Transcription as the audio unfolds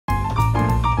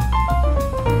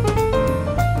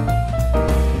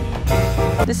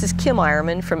This is Kim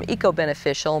Eierman from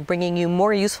EcoBeneficial, bringing you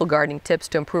more useful gardening tips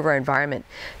to improve our environment.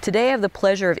 Today I have the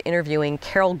pleasure of interviewing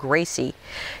Carol Gracie.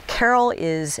 Carol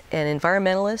is an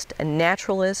environmentalist, a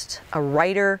naturalist, a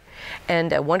writer,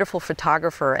 and a wonderful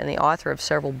photographer and the author of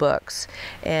several books.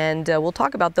 And we'll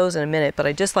talk about those in a minute, but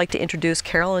I'd just like to introduce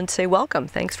Carol and say welcome.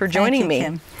 Thanks for joining me.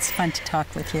 Thank you, Kim. It's fun to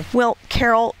talk with you. Well,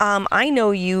 Carol, I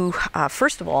know you,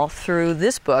 first of all, through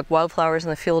this book, Wildflowers in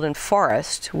the Field and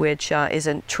Forest, which is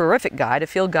a terrific guide, a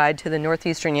field guide to the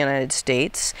Northeastern United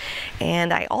States.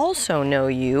 And I also know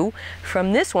you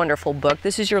from this wonderful book.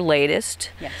 This is your latest,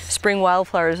 yes. Spring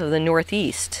Wildflowers of the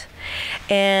Northeast.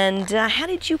 And how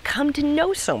did you come to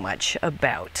know so much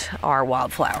about our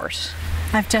wildflowers?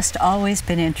 I've just always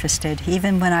been interested.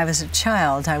 Even when I was a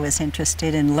child, I was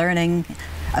interested in learning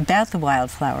about the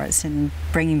wildflowers and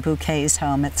bringing bouquets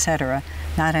home, etc.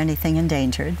 Not anything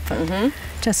endangered, but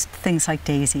just things like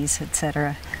daisies,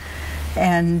 etc.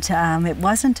 And it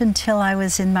wasn't until I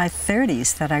was in my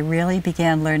 30s that I really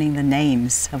began learning the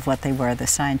names of what they were, the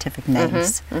scientific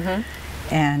names.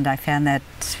 And I found that,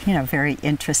 you know, very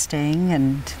interesting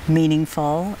and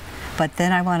meaningful. But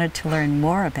then I wanted to learn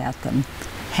more about them.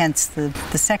 Hence the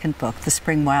second book, The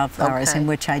Spring Wildflowers, in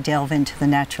which I delve into the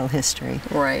natural history.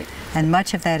 Right. And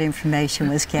much of that information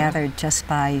was gathered just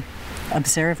by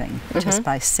observing, just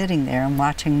by sitting there and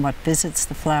watching what visits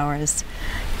the flowers,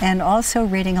 and also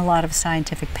reading a lot of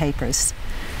scientific papers,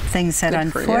 things that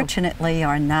unfortunately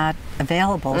are not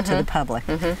available to the public.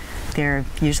 They're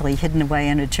usually hidden away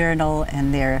in a journal,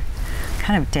 and they're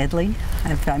kind of deadly,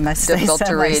 I must say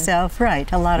so myself.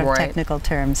 Right, a lot of technical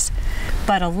terms,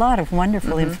 but a lot of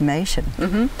wonderful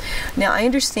information. Now, I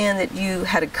understand that you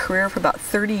had a career for about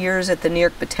 30 years at the New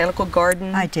York Botanical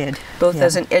Garden. I did. Both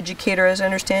as an educator, as I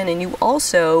understand, and you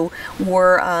also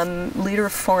were leader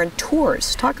of foreign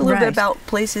tours. Talk a little bit about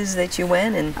places that you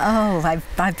went. And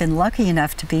I've been lucky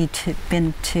enough to be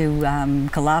been to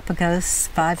Galapagos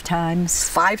 5 times.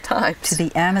 5 times? To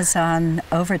the Amazon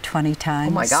over 20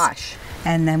 times. Oh my gosh.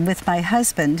 And then with my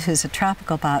husband, who's a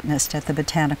tropical botanist at the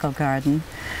Botanical Garden,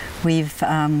 we've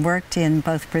worked in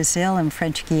both Brazil and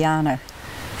French Guiana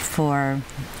for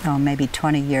maybe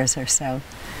 20 years or so.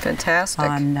 Fantastic.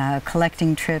 On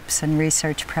collecting trips and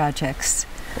research projects.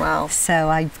 Wow. So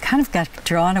I kind of got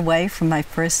drawn away from my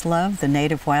first love, the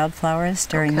native wildflowers,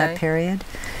 during that period.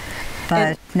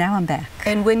 But now I'm back.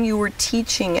 And when you were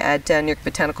teaching at New York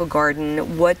Botanical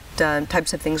Garden, what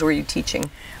types of things were you teaching?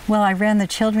 Well, I ran the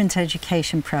children's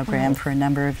education program for a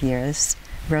number of years,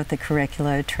 wrote the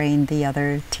curricula, trained the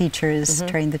other teachers,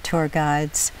 trained the tour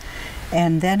guides,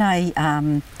 and then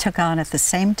I took on at the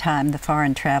same time the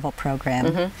foreign travel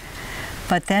program.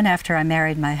 But then after I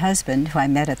married my husband, who I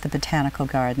met at the Botanical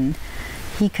Garden,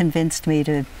 he convinced me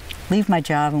to leave my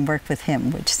job and work with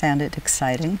him, which sounded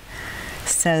exciting.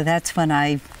 So that's when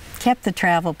I kept the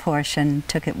travel portion,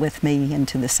 took it with me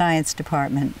into the science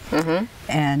department,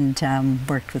 and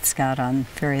worked with Scott on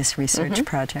various research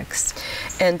projects.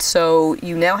 And so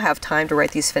you now have time to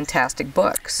write these fantastic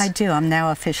books. I do. I'm now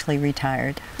officially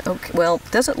retired. Okay. Well,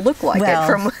 doesn't look like it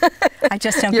from I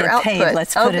just don't get paid,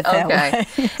 let's put it that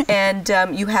way. And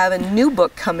you have a new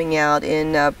book coming out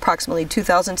in approximately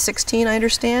 2016, I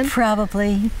understand?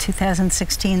 Probably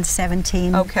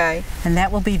 2016-17. Okay. And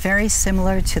that will be very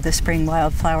similar to the Spring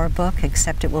Wildflower book,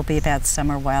 except it will be about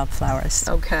summer wildflowers.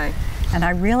 Okay. And I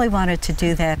really wanted to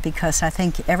do that because I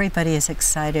think everybody is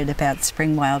excited about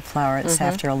spring wildflowers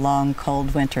after a long,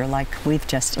 cold winter like we've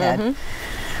just had.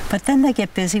 But then they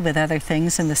get busy with other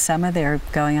things in the summer. They're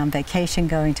going on vacation,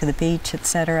 going to the beach,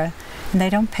 etc. And they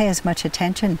don't pay as much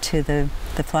attention to the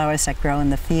flowers that grow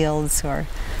in the fields or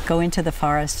go into the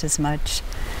forest as much.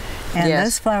 And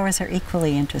those flowers are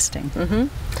equally interesting.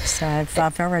 So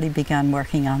I've already begun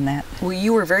working on that. Well,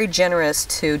 you were very generous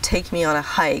to take me on a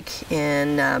hike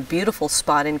in a beautiful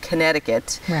spot in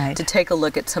Connecticut to take a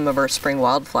look at some of our spring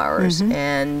wildflowers.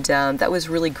 And that was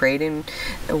really great, and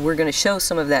we're going to show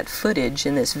some of that footage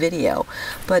in this video.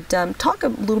 But talk a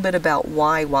little bit about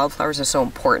why wildflowers are so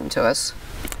important to us.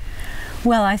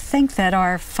 Well, I think that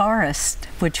our forests,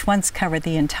 which once covered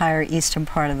the entire eastern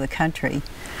part of the country,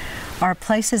 are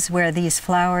places where these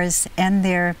flowers and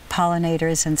their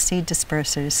pollinators and seed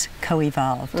dispersers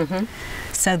co-evolved.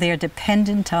 So they're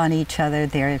dependent on each other.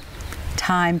 They're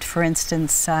timed. For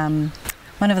instance,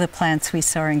 one of the plants we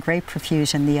saw in great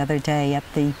profusion the other day at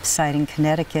the site in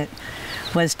Connecticut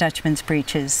was Dutchman's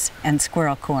breeches and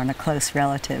squirrel corn, a close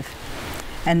relative.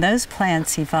 And those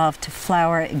plants evolved to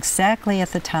flower exactly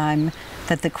at the time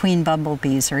that the queen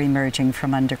bumblebees are emerging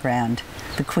from underground.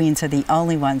 The queens are the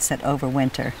only ones that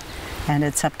overwinter, and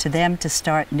it's up to them to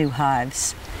start new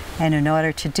hives. And in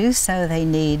order to do so, they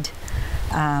need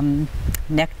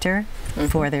nectar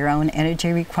for their own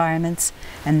energy requirements,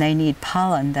 and they need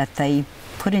pollen that they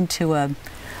put into a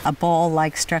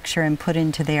ball-like structure and put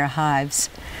into their hives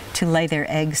to lay their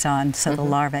eggs on, so the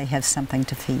larvae have something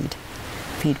to feed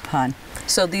upon.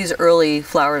 So these early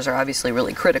flowers are obviously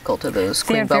really critical to those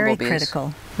queen bumblebees. They're very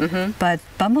critical. But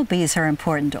bumblebees are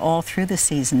important all through the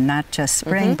season, not just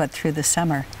spring, but through the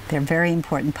summer. They're very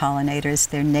important pollinators.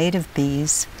 They're native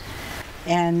bees.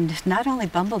 And not only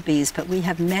bumblebees, but we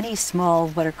have many small,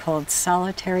 what are called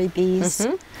solitary bees,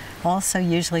 also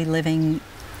usually living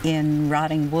in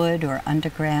rotting wood or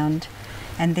underground.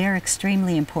 And they're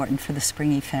extremely important for the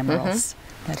spring ephemerals.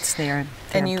 That's their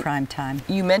prime time.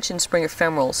 You mentioned spring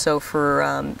ephemeral, so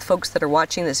for folks that are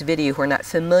watching this video who are not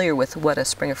familiar with what a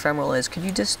spring ephemeral is, could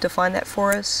you just define that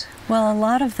for us? Well, a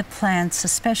lot of the plants,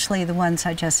 especially the ones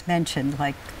I just mentioned,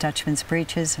 like Dutchman's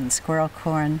breeches and squirrel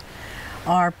corn,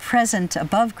 are present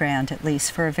above ground, at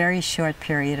least, for a very short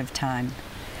period of time.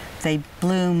 They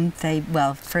bloom,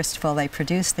 well, first of all, they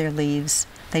produce their leaves,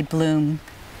 they bloom,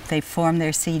 they form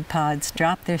their seed pods,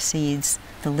 drop their seeds,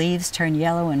 the leaves turn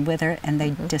yellow and wither, and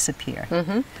they disappear.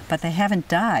 But they haven't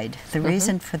died. The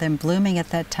reason for them blooming at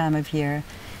that time of year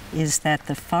is that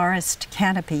the forest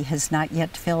canopy has not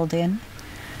yet filled in,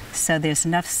 so there's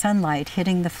enough sunlight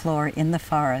hitting the floor in the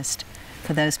forest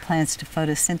for those plants to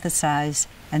photosynthesize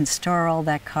and store all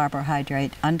that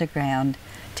carbohydrate underground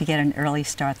to get an early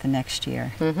start the next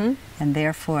year. And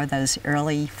therefore those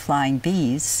early flying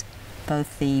bees,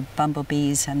 both the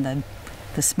bumblebees and the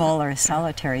smaller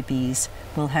solitary bees,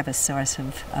 will have a source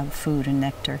of food and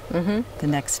nectar the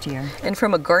next year. And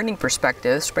from a gardening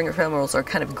perspective, spring ephemerals are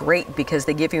kind of great because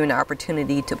they give you an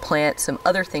opportunity to plant some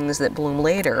other things that bloom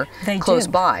later close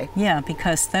by. Yeah,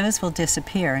 because those will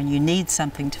disappear and you need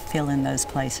something to fill in those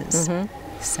places.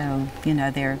 So, you know,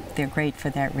 they're great for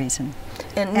that reason.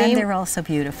 And they're also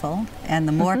beautiful, and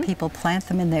the more people plant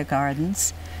them in their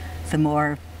gardens, the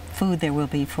more food there will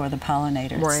be for the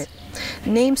pollinators. Right.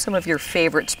 Name some of your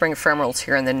favorite spring ephemerals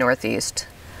here in the Northeast.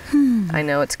 I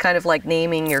know it's kind of like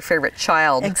naming your favorite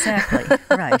child. Exactly,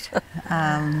 right.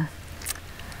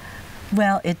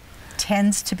 Well, it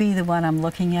tends to be the one I'm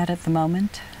looking at the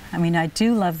moment. I mean, I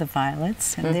do love the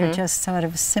violets, and they're just sort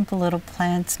of simple little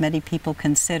plants. Many people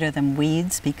consider them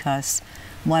weeds because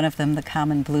one of them, the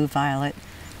common blue violet,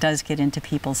 does get into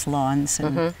people's lawns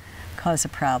and cause a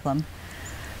problem.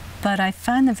 But I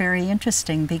find them very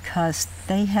interesting because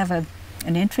they have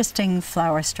an interesting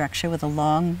flower structure with a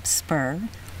long spur,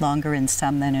 longer in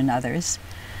some than in others,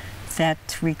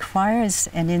 that requires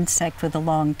an insect with a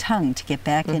long tongue to get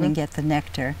back in and get the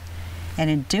nectar. And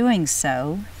in doing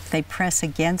so, they press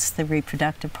against the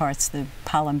reproductive parts, the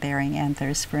pollen-bearing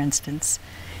anthers, for instance,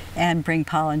 and bring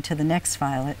pollen to the next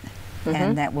violet,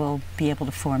 and that will be able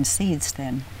to form seeds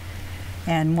then.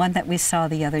 And one that we saw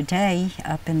the other day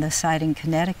up in the site in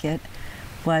Connecticut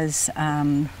was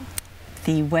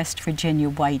the West Virginia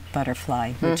white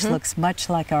butterfly, which looks much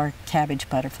like our cabbage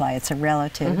butterfly. It's a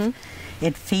relative.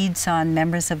 It feeds on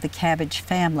members of the cabbage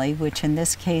family, which in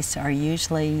this case are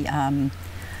usually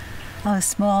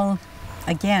small,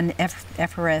 again,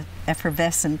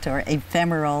 effervescent or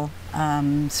ephemeral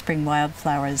spring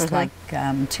wildflowers like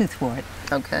toothwort.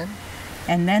 Okay.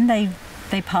 And then they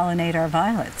pollinate our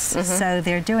violets. So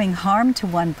they're doing harm to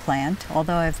one plant,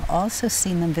 although I've also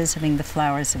seen them visiting the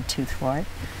flowers of toothwort,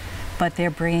 but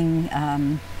they're bringing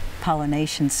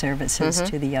pollination services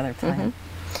to the other plant.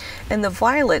 And the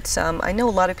violets, I know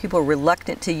a lot of people are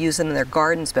reluctant to use them in their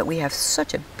gardens, but we have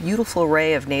such a beautiful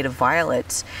array of native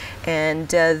violets, and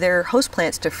they're host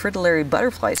plants to fritillary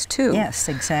butterflies too. Yes,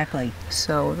 exactly.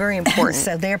 So very important.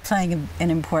 So they're playing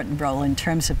an important role in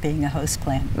terms of being a host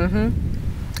plant.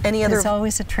 There's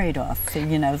always a trade-off.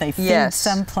 You know, they feed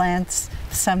some plants,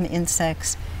 some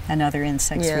insects, and other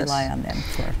insects rely on them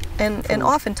for food. And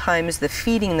oftentimes the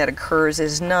feeding that occurs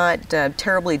is not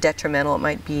terribly detrimental. It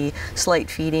might be slight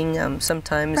feeding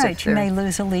sometimes. Right, you may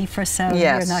lose a leaf or so.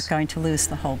 You're not going to lose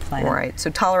the whole plant. Right, so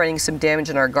tolerating some damage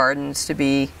in our gardens to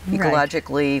be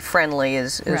ecologically friendly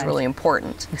is really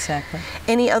important. Exactly.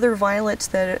 Any other violets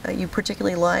that you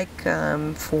particularly like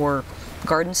for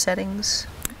garden settings?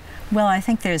 Well, I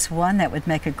think there's one that would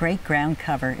make a great ground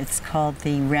cover. It's called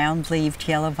the round-leaved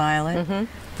yellow violet.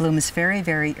 Blooms very,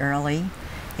 very early.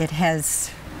 It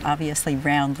has obviously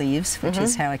round leaves, which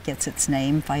is how it gets its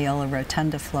name, Viola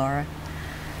rotundifolia,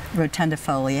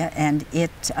 and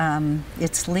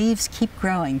its leaves keep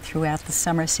growing throughout the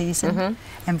summer season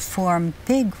and form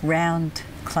big round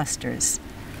clusters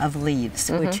of leaves,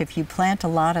 which if you plant a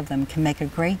lot of them can make a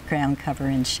great ground cover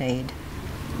in shade.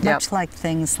 Much like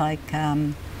things like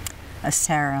a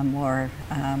sarum or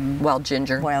wild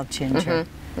ginger.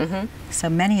 So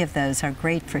many of those are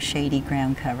great for shady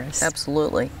ground covers.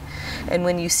 Absolutely. And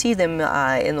when you see them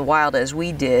in the wild, as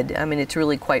we did, I mean, it's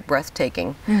really quite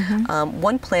breathtaking.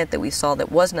 One plant that we saw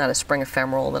that was not a spring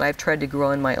ephemeral that I've tried to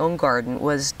grow in my own garden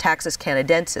was Taxus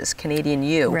canadensis, Canadian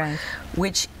yew,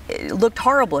 which looked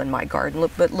horrible in my garden,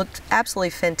 but looked absolutely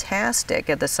fantastic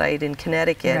at the site in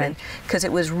Connecticut, because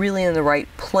it was really in the right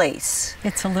place.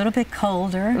 It's a little bit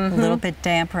colder, a little bit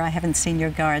damper. I haven't seen your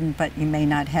garden, but you may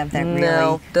not have that really.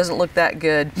 No, doesn't look that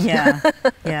good. Yeah,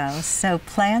 yeah. So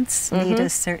plants need a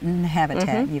certain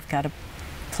habitat. You've got to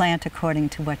plant according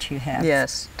to what you have.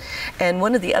 Yes. And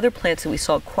one of the other plants that we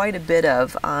saw quite a bit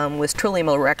of was Trillium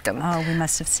erectum. Oh, we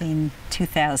must have seen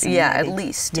 2,000. Yeah, maybe. at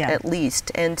least, at least.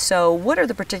 And so what are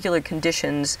the particular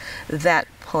conditions that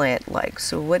plant likes?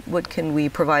 So what can we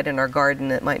provide in our garden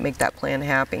that might make that plant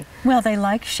happy? Well, they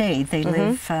like shade. They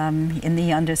live in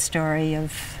the understory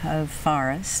of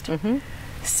forest.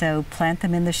 So plant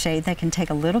them in the shade. They can take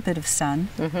a little bit of sun.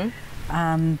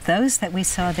 Those that we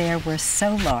saw there were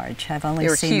so large. I've only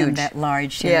seen them that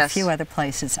large in a few other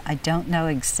places. I don't know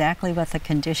exactly what the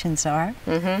conditions are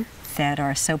that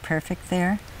are so perfect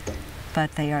there,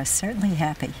 but they are certainly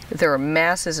happy. There are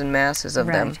masses and masses of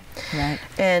them. Right.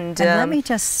 And let me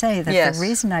just say that the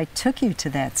reason I took you to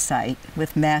that site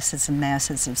with masses and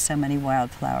masses of so many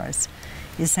wildflowers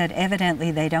is that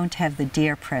evidently they don't have the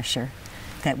deer pressure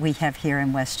that we have here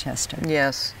in Westchester.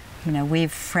 Yes. You know,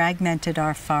 we've fragmented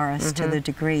our forests to the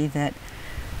degree that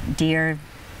deer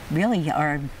really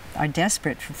are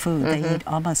desperate for food. They eat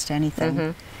almost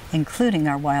anything, including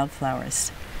our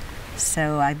wildflowers.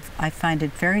 So I find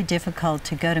it very difficult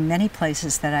to go to many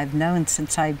places that I've known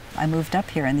since I moved up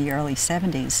here in the early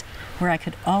 70s, where I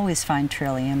could always find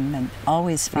Trillium and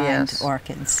always find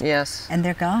orchids. Yes. And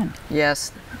they're gone.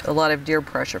 Yes, a lot of deer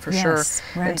pressure for sure.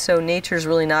 Right. And so nature's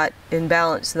really not in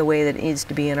balance the way that it needs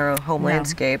to be in our home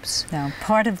landscapes. No,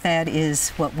 part of that is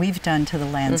what we've done to the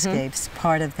landscapes.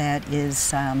 Part of that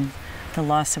is the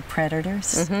loss of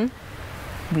predators.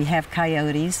 We have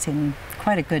coyotes in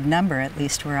quite a good number, at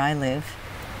least where I live.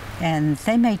 And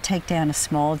they may take down a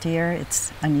small deer.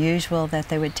 It's unusual that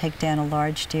they would take down a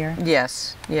large deer.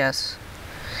 Yes, yes.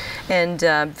 And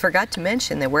forgot to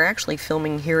mention that we're actually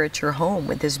filming here at your home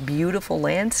with this beautiful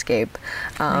landscape.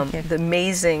 The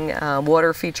amazing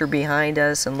water feature behind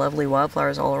us and lovely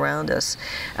wildflowers all around us.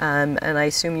 And I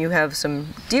assume you have some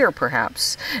deer,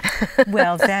 perhaps.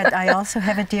 Well, I also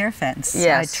have a deer fence.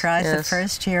 Yes, I tried the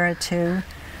first year or two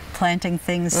planting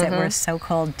things that were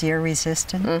so-called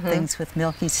deer-resistant, things with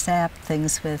milky sap,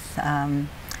 things with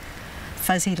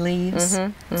fuzzy leaves.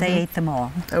 They ate them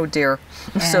all. Oh dear,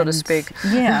 so to speak.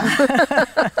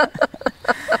 Yeah.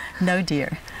 No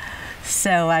deer.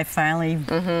 So I finally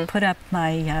put up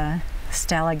my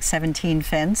Stalag 17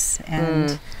 fence,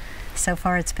 and so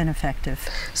far it's been effective.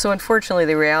 So unfortunately,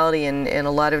 the reality in a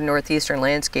lot of northeastern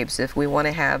landscapes, if we want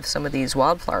to have some of these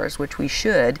wildflowers, which we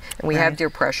should, and we have deer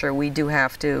pressure, we do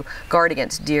have to guard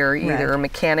against deer either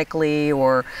mechanically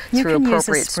or through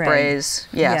appropriate sprays.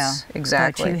 Yes,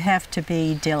 exactly. But you have to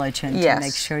be diligent to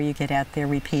make sure you get out there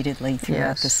repeatedly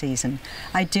throughout the season.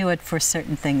 I do it for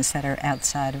certain things that are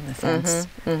outside of the fence.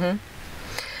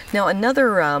 Now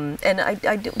another, and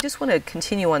I just want to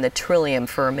continue on the Trillium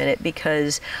for a minute,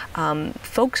 because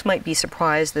folks might be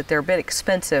surprised that they're a bit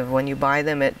expensive when you buy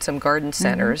them at some garden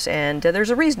centers, and there's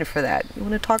a reason for that. You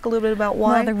want to talk a little bit about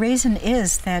why? Well, the reason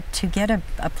is that to get a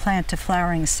plant to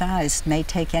flowering size may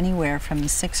take anywhere from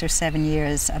 6 or 7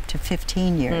 years up to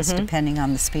 15 years, depending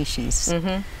on the species.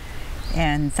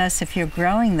 And thus, if you're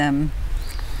growing them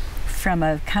from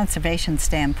a conservation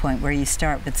standpoint where you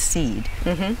start with seed,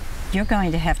 you're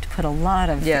going to have to put a lot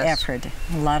of effort,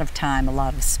 a lot of time, a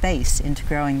lot of space into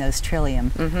growing those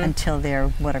Trillium until they're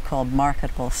what are called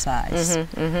marketable size.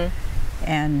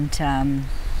 And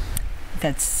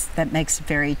that makes it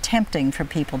very tempting for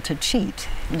people to cheat.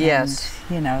 And,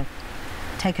 you know,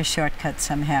 take a shortcut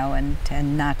somehow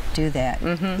and not do that.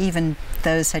 Even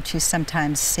those that you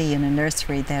sometimes see in a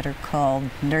nursery that are called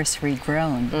nursery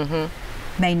grown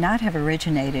may not have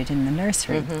originated in the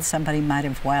nursery. Somebody might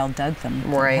have wild dug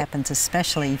them. It happens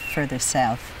especially further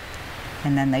south.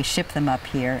 And then they ship them up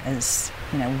here as,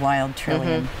 you know, wild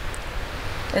Trillium.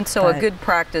 And so a good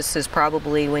practice is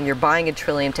probably when you're buying a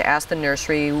Trillium to ask the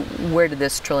nursery, where did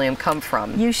this Trillium come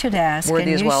from? You should ask, and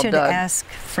you should ask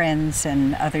friends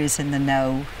and others in the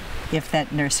know if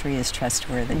that nursery is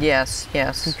trustworthy. Yes,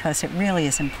 yes. Because it really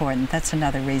is important. That's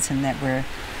another reason that we're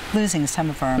losing some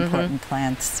of our important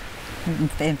plants.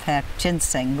 In fact,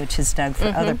 ginseng, which is dug for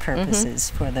other purposes,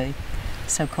 for the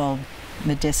so-called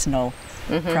medicinal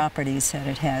properties that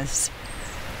it has.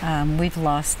 we've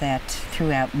lost that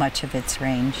throughout much of its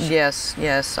range. Yes,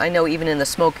 yes. I know even in the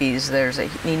Smokies there's an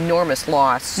enormous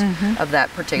loss of that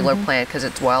particular plant because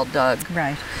it's wild dug.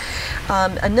 Right.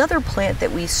 Another plant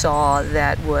that we saw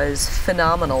that was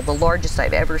phenomenal, the largest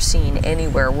I've ever seen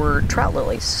anywhere, were trout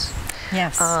lilies.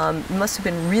 Yes. Must have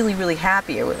been really, really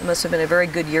happy. It must have been a very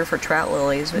good year for trout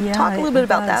lilies. But Yeah, talk a little bit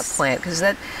about that was. plant, because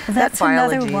that That's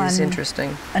biology is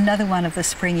interesting. Another one of the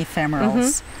spring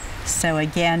ephemerals. So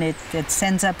again, it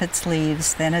sends up its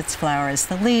leaves, then its flowers.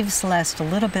 The leaves last a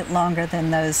little bit longer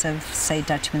than those of, say,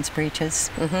 Dutchman's breeches,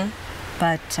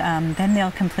 but then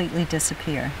they'll completely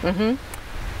disappear.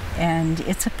 And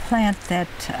it's a plant that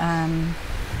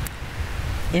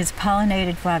is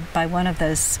pollinated by one of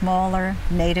those smaller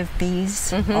native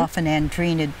bees, often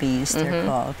andrenid bees they're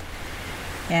called.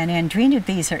 And andrenid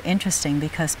bees are interesting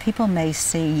because people may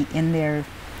see in their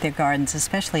gardens,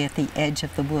 especially at the edge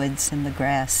of the woods and the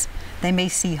grass, they may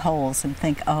see holes and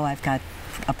think, oh, I've got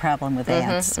a problem with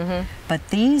ants. But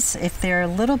these, if they're a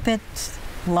little bit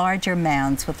larger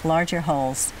mounds with larger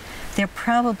holes, they're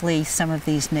probably some of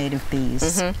these native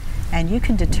bees. And you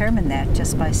can determine that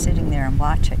just by sitting there and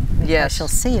watching. Yes. You'll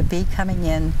see a bee coming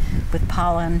in with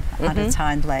pollen on its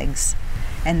hind legs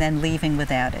and then leaving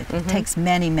without it. It takes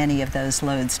many, many of those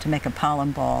loads to make a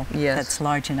pollen ball that's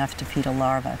large enough to feed a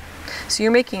larva. So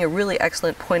you're making a really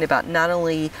excellent point about not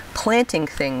only planting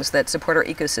things that support our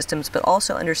ecosystems, but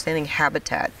also understanding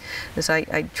habitat. As I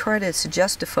try to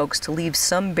suggest to folks to leave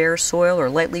some bare soil or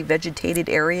lightly vegetated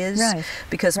areas,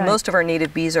 because most of our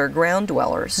native bees are ground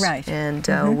dwellers, and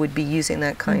would be using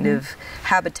that kind of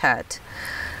habitat.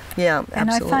 Yeah, absolutely.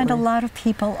 And I find a lot of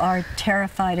people are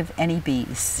terrified of any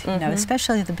bees, you know,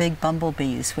 especially the big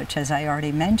bumblebees, which, as I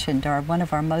already mentioned, are one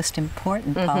of our most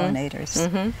important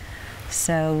pollinators.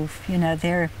 So, you know,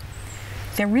 they're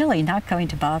really not going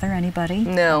to bother anybody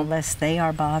unless they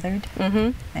are bothered,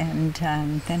 and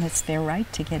then it's their right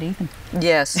to get even.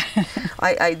 Yes.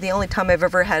 The only time I've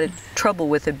ever had trouble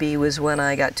with a bee was when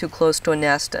I got too close to a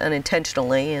nest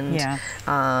unintentionally, and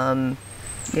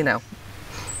you know,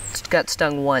 got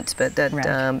stung once, but that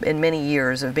in many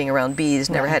years of being around bees,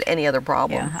 never had any other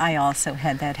problem. Yeah, I also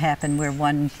had that happen where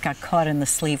one got caught in the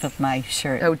sleeve of my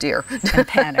shirt. Oh dear. And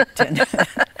panicked. And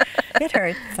it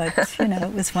hurt, but you know,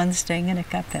 it was one sting and it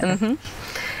got better.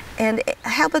 And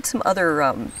how about some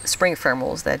other spring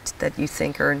ephemerals that you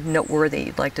think are noteworthy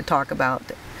you'd like to talk about?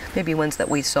 Maybe ones that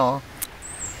we saw.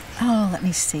 Oh, let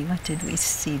me see. What did we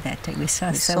see that day? We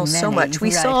saw so many. So much.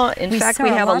 We saw, in fact, we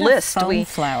have a list.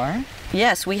 Foamflower.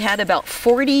 Yes, we had about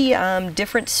 40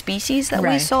 different species that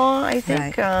we saw, I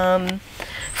think.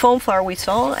 Foamflower we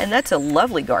saw, and that's a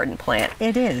lovely garden plant.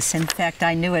 It is. In fact,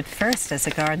 I knew it first as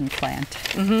a garden plant.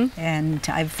 And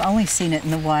I've only seen it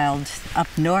in the wild up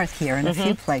north here in a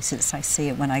few places. I see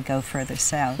it when I go further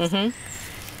south.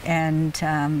 And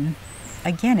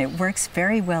again, it works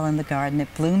very well in the garden. It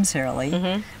blooms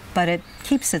early. But it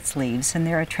keeps its leaves, and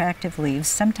they're attractive leaves.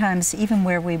 Sometimes, even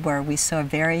where we were, we saw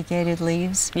variegated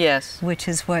leaves. Yes. Which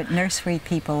is what nursery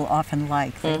people often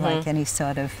like. They like any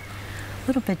sort of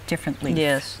little bit different leaf.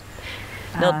 Yes.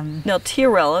 Now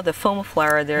Tiarella, the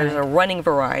foamflower, there's a running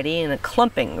variety and a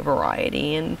clumping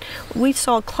variety. And we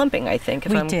saw clumping, I think,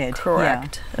 if I'm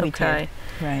correct. Yeah, we did.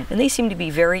 Right. And they seem to be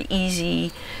very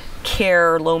easy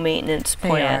care, low maintenance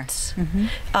plants.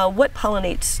 What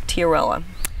pollinates Tiarella?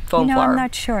 You know, I'm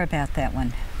not sure about that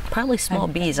one. Probably small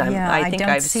bees. I think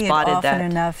I've spotted it often that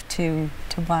enough to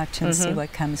watch and see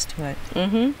what comes to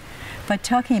it. But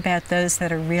talking about those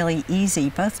that are really easy,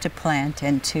 both to plant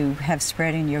and to have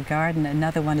spread in your garden,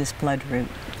 another one is bloodroot.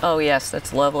 Oh yes,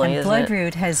 that's lovely, and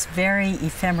bloodroot has very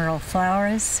ephemeral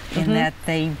flowers in that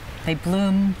they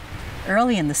bloom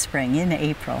early in the spring, in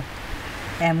April.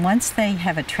 And once they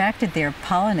have attracted their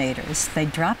pollinators, they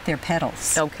drop their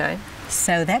petals. Okay.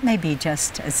 So that may be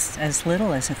just as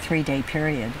little as a 3-day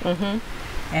period.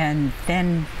 And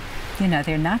then, you know,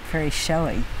 they're not very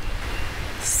showy.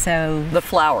 So the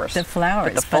flowers, but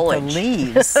the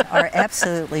leaves are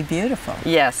absolutely beautiful.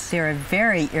 Yes. They're a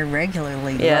very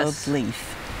irregularly lobed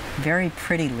leaf, very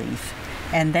pretty leaf.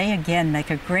 And they again make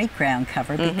a great ground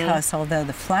cover because although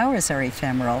the flowers are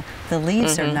ephemeral, the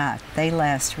leaves are not. They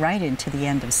last right into the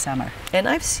end of summer. And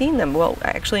I've seen them, well,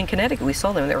 actually in Connecticut we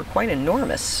saw them, they were quite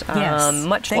enormous,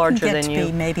 much larger than you. They can get to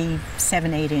be maybe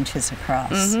 7-8 inches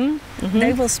across.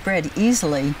 They will spread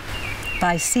easily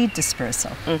by seed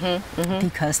dispersal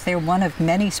because they're one of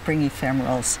many spring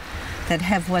ephemerals that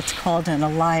have what's called an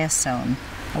eliosome,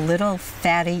 a little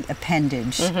fatty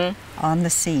appendage on the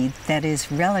seed that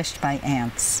is relished by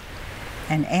ants.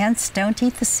 And ants don't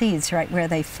eat the seeds right where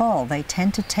they fall. They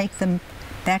tend to take them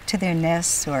back to their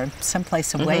nests or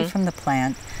someplace away from the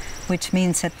plant which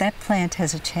means that that plant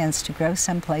has a chance to grow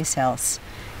someplace else,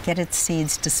 get its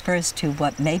seeds dispersed to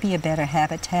what may be a better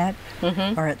habitat,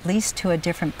 or at least to a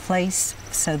different place,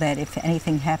 so that if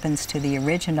anything happens to the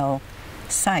original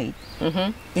site,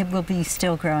 it will be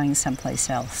still growing someplace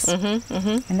else.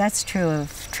 And that's true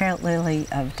of trout lily,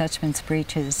 of Dutchman's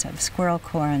breeches, of squirrel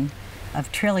corn,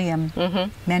 of trillium.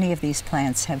 Many of these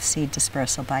plants have seed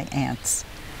dispersal by ants.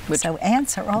 So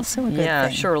ants are also a good thing. Yeah,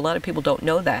 sure. A lot of people don't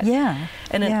know that. Yeah.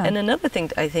 And another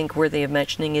thing I think worthy of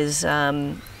mentioning is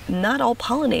not all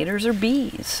pollinators are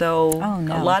bees. So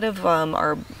a lot of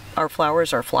our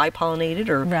flowers are fly pollinated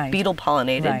or beetle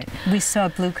pollinated. Right. We saw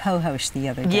blue cohosh the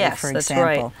other day, for example. That's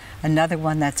right. Another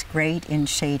one that's great in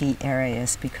shady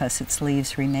areas because its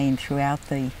leaves remain throughout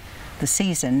the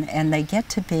season, and they get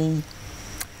to be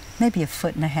maybe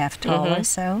 1.5 feet tall or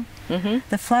so.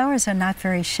 The flowers are not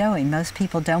very showy. Most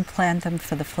people don't plant them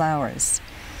for the flowers,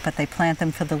 but they plant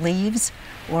them for the leaves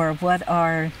or what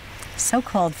are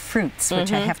so-called fruits,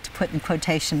 which I have to put in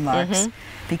quotation marks,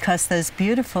 because those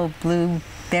beautiful blue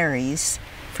berries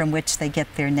from which they get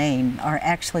their name are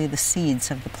actually the seeds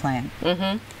of the plant.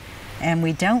 And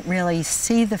we don't really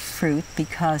see the fruit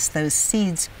because those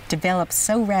seeds develop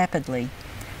so rapidly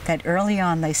that early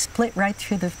on they split right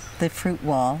through the fruit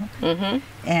wall,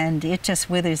 and it just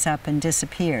withers up and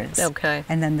disappears.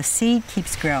 And then the seed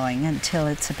keeps growing until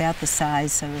it's about the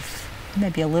size of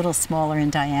maybe a little smaller in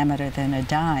diameter than a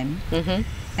dime,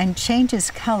 and changes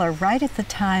color right at the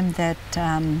time that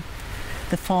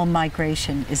the fall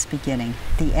migration is beginning,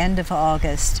 the end of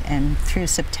August and through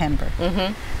September.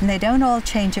 And they don't all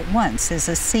change at once. There's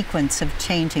a sequence of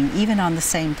changing even on the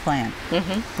same plant,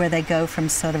 where they go from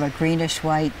sort of a greenish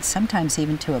white, sometimes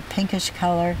even to a pinkish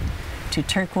color, to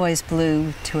turquoise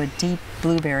blue, to a deep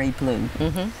blueberry blue,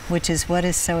 which is what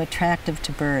is so attractive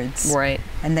to birds.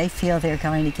 And they feel they're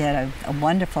going to get a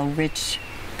wonderful, rich,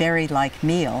 berry-like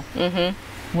meal,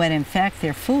 when in fact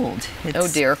they're fooled.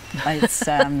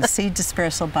 It's seed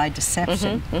dispersal by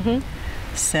deception.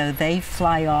 So they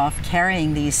fly off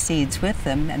carrying these seeds with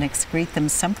them and excrete them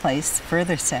someplace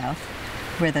further south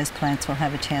where those plants will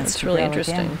have a chance to grow again. That's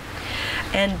really interesting.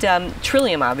 And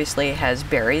trillium obviously has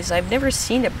berries. I've never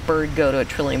seen a bird go to a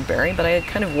trillium berry, but I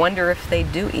kind of wonder if they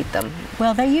do eat them.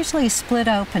 Well, they usually split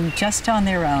open just on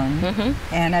their own.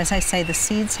 And as I say, the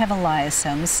seeds have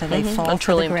eliosomes, so they fall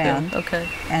to the ground.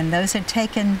 And those are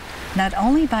taken not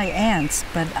only by ants,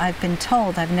 but I've been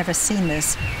told, I've never seen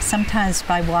this, sometimes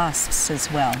by wasps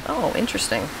as well. Oh,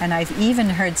 interesting. And I've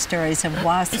even heard stories of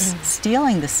wasps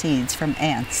stealing the seeds from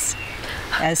ants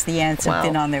as the ants have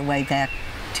been on their way back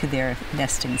to their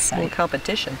nesting site. A little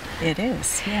competition. It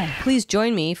is, yeah. Please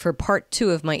join me for part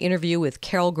 2 of my interview with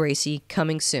Carol Gracie,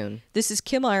 coming soon. This is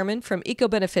Kim Eierman from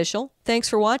EcoBeneficial. Thanks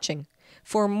for watching.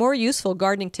 For more useful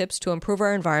gardening tips to improve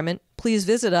our environment, please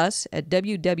visit us at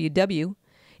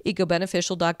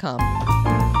www.ecobeneficial.com.